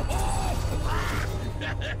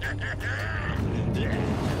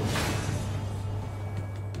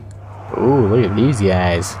 Ooh, look at these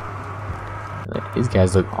guys. These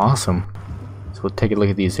guys look awesome. So we'll take a look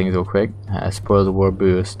at these things real quick. Spoils of War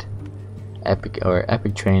boost.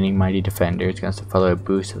 Epic training, mighty defenders. Gonna follow a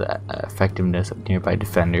boost to the effectiveness of nearby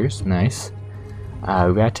defenders. Nice.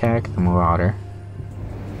 Attack the Marauder.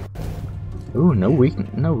 Ooh, no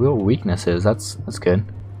real weaknesses. That's good.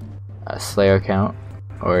 Slayer count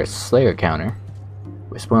or Slayer counter.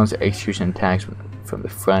 Responds to execution attacks from the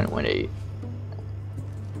front when a.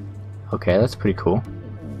 Okay, that's pretty cool.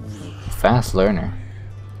 Fast learner.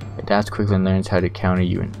 Adapts quickly and learns how to counter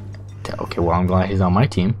you. Okay, well I'm glad he's on my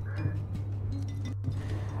team.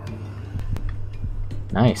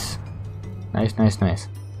 Nice. Nice.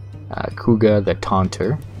 Kuga the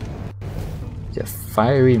Taunter. He's a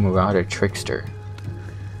fiery Marauder Trickster.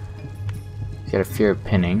 He's got a fear of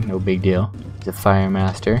pinning, no big deal. He's a Fire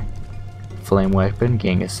Master. Flame Weapon,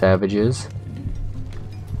 Gang of Savages.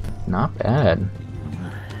 Not bad.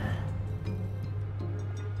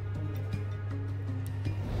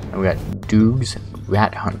 And we got Doog's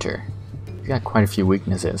Rat Hunter. He's got quite a few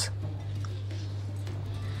weaknesses.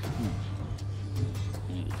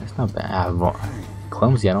 That's not bad.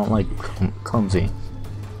 Clumsy, I don't like clumsy.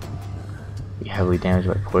 Be heavily damaged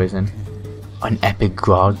by poison. An epic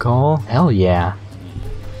Grogcall? Hell yeah.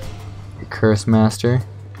 The Curse Master.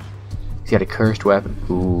 He's got a cursed weapon.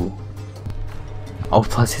 Ooh. Oh,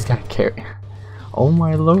 plus he's got a carry. Oh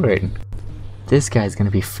my lord. This guy's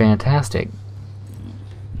gonna be fantastic.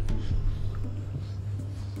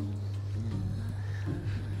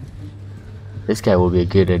 This guy will be a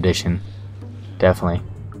good addition. Definitely.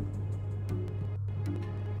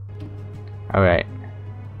 Alright.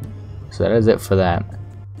 So that is it for that.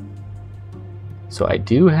 So I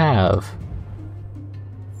do have.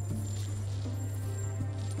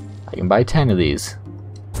 I can buy 10 of these.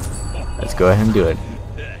 Let's go ahead and do it.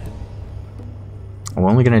 I'm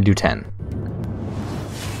only gonna do 10.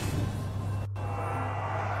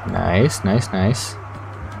 Nice.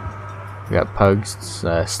 We got Pug's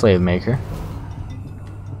Slave Maker.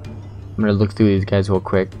 I'm gonna look through these guys real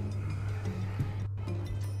quick.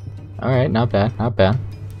 Alright, not bad.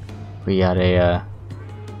 We got a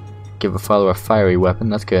give a follower a fiery weapon,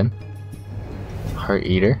 that's good. Heart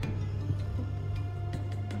Eater.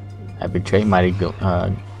 Epic trait, mighty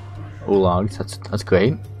Ologs, that's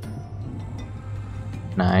great.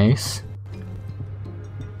 Nice.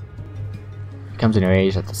 Becomes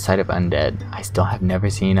enraged at the sight of undead. I still have never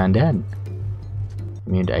seen undead.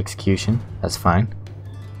 Immune to execution, that's fine.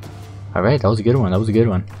 Alright, that was a good one.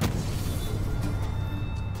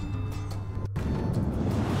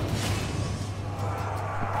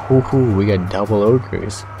 Ooh, we got double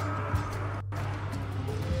ogres.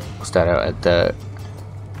 We'll start out at the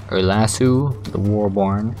Urlasu, the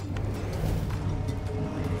Warborn.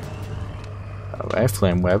 Alright,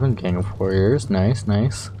 Flame Weapon, Gang of Warriors, nice.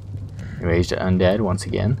 Enraged to undead once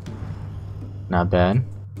again. Not bad.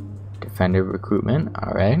 Defender recruitment,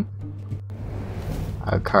 alright.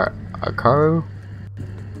 Arkaru.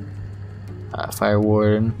 Fire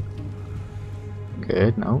Warden.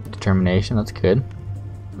 Good, no. Determination, that's good.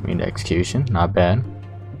 Immune to execution, not bad.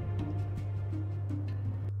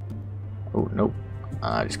 Oh, nope.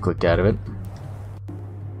 I just clicked out of it.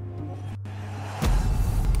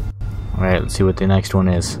 Alright, let's see what the next one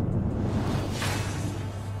is.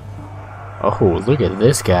 Oh, look at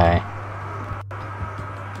this guy.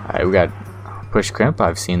 Alright, we got Push Crimp.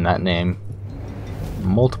 I've seen that name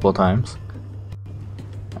multiple times.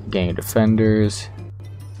 Gang of Defenders.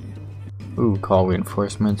 Ooh, Call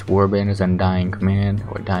Reinforcements, Warbanners, Undying Command,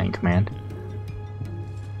 or Dying Command.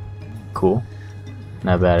 cool.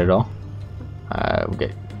 Not bad at all. We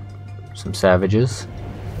get some savages.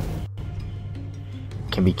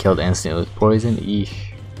 Can be killed instantly with poison.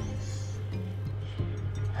 Eesh.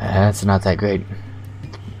 That's not that great.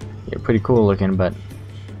 You're pretty cool looking, but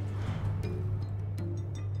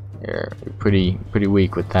you're pretty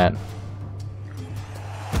weak with that.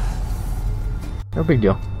 No big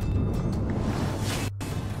deal.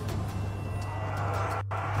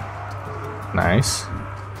 Nice.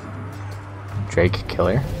 Drake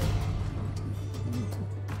killer.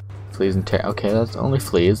 Fleas and okay, that's only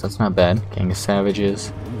fleas. That's not bad. Gang of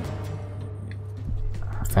savages.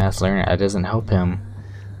 Fast learner. That doesn't help him.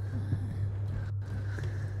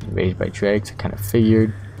 Invaded by drakes. I kind of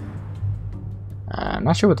figured. I'm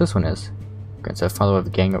not sure what this one is. It's a follower of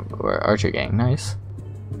the gang or archer gang. Nice.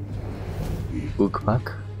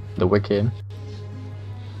 Bookbuck, the Wicked,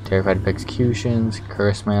 Terrified of Executions,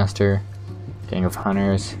 Curse Master, Gang of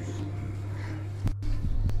Hunters.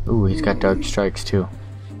 Ooh, he's got Dark Strikes too.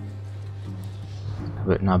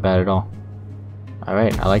 But not bad at all.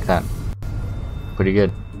 Alright, I like that. Pretty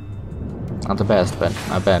good. Not the best, but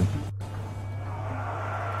not bad.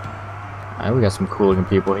 Alright, we got some cool looking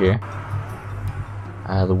people here.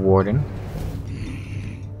 The Warden.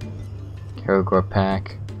 Karagor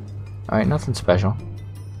Pack. Alright, nothing special.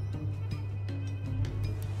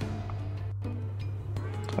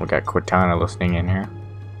 We got Cortana listening in here.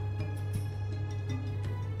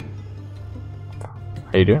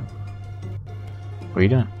 How you doing? What are you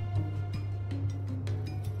doing?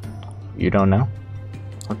 You don't know?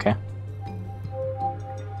 Okay.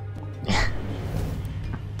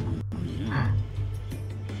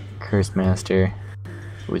 Curse Master.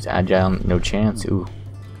 Who's agile, no chance. Ooh.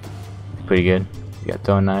 Pretty good. You got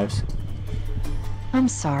throwing knives. I'm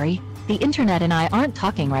sorry. The internet and I aren't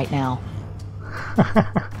talking right now.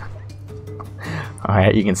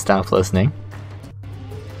 Alright, you can stop listening.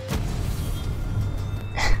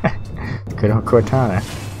 Good old Cortana.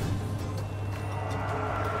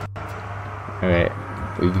 Alright,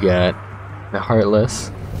 we've got the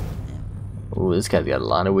Heartless. Ooh, this guy's got a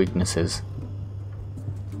lot of weaknesses.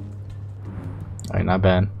 Alright, not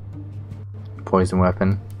bad. Poison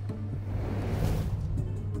weapon.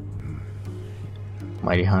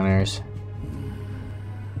 Mighty Hunters.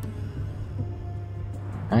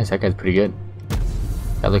 Nice, that guy's pretty good.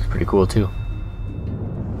 That looks pretty cool too.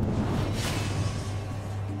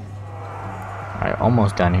 Alright,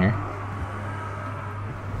 almost done here.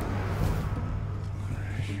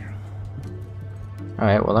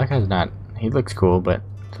 Alright, well that guy's not... He looks cool, but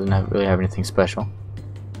doesn't really have anything special.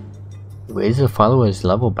 Raises the follower's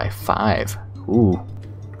level by 5. Ooh.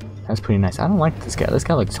 That's pretty nice. I don't like this guy. This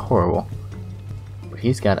guy looks horrible. But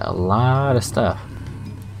he's got a lot of stuff.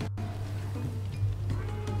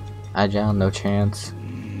 Agile, no chance.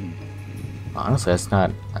 Honestly, that's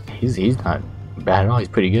not... He's not bad at all. He's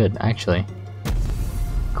pretty good, actually.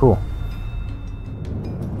 Cool.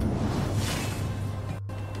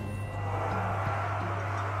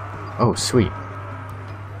 Oh, sweet.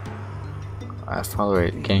 I follow a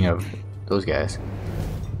gang of those guys.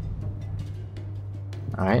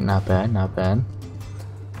 Alright, not bad, not bad.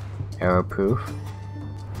 Arrow proof.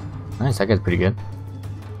 Nice, that guy's pretty good.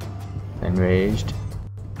 Enraged.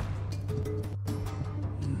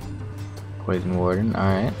 Poison Warden,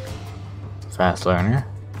 alright. Fast learner.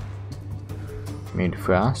 Immune to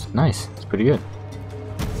frost. Nice, that's pretty good.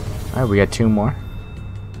 Alright, we got 2 more.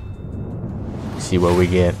 Let's see what we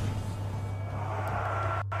get.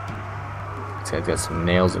 This guy's got some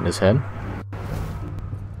nails in his head.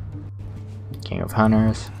 King of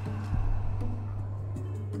Hunters.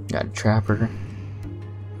 Got a Trapper.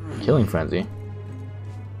 Killing Frenzy.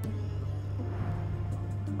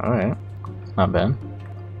 Alright, not bad.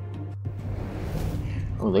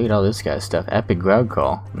 Oh, look at all this guy's stuff. Epic Ground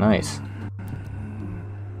Call. Nice.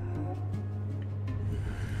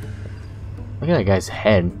 Look at that guy's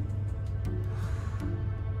head.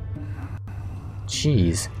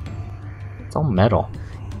 Jeez. It's all metal.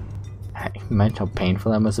 Imagine how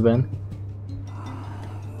painful that must have been.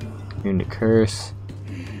 Immune to curse.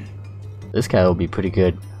 This guy will be pretty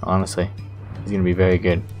good, honestly. He's gonna be very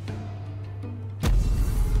good.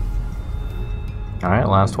 Alright,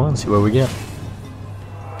 last one. See what we get.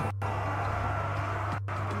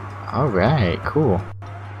 Alright, cool.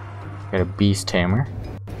 Got a Beast Tamer.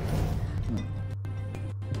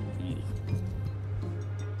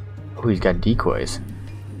 Oh, he's got decoys.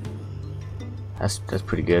 That's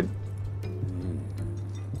pretty good.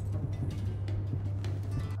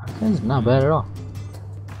 That's not bad at all.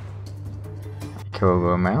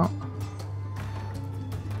 Karagor mount.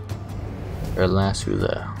 Or last through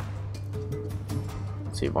the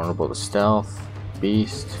see, vulnerable to stealth,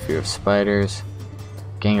 beast, fear of spiders,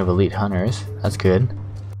 gang of elite hunters. That's good.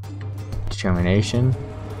 Determination.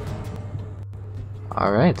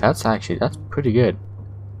 Alright, that's pretty good.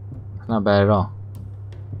 That's not bad at all.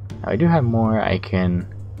 Now, I do have more I could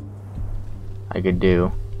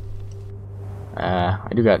do. I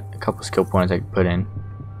do got a couple skill points I could put in.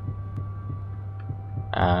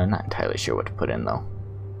 Not entirely sure what to put in though.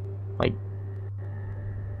 Like,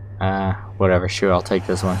 whatever, sure, I'll take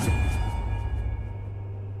this one.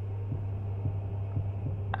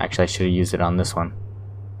 Actually, I should have used it on this one.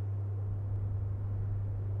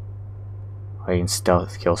 I can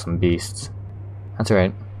stealth kill some beasts. That's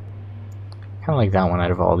alright. Kinda like that one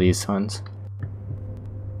out of all these ones.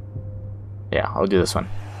 Yeah, I'll do this one.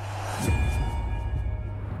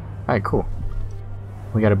 Alright, cool.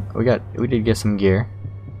 We did get some gear.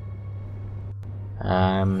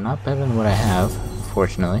 Not better than what I have,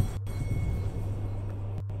 fortunately.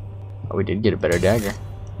 Oh, we did get a better dagger.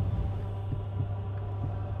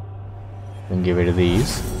 Then get rid of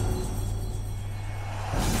these.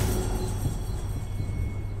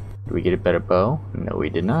 Did we get a better bow? No, we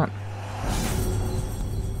did not.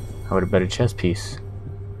 How about a better chest piece?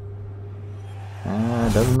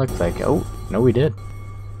 Doesn't look like it. Oh, no, we did.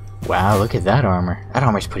 Wow, look at that armor. That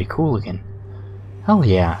armor's pretty cool looking. Hell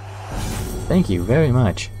yeah. Thank you very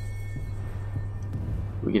much.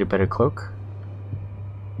 We get a better cloak?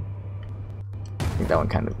 I think that one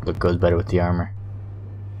kind of goes better with the armor.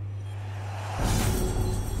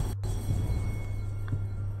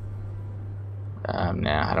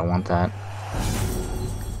 Nah, I don't want that.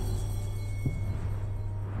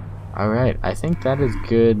 Alright, I think that is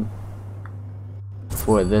good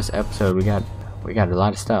for this episode. We got a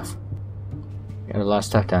lot of stuff. We got a lot of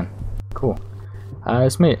stuff done. Cool.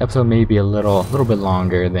 This episode may be a little bit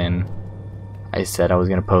longer than I said I was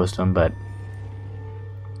gonna post them, but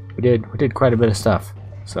we did quite a bit of stuff.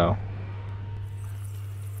 So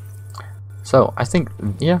I think,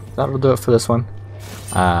 yeah, that'll do it for this one.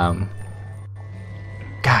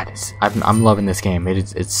 God, I'm loving this game.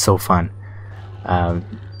 It's so fun.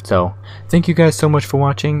 So thank you guys so much for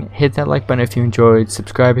watching. Hit that like button if you enjoyed.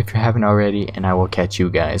 Subscribe if you haven't already, and I will catch you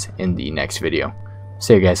guys in the next video.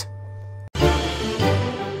 See you guys.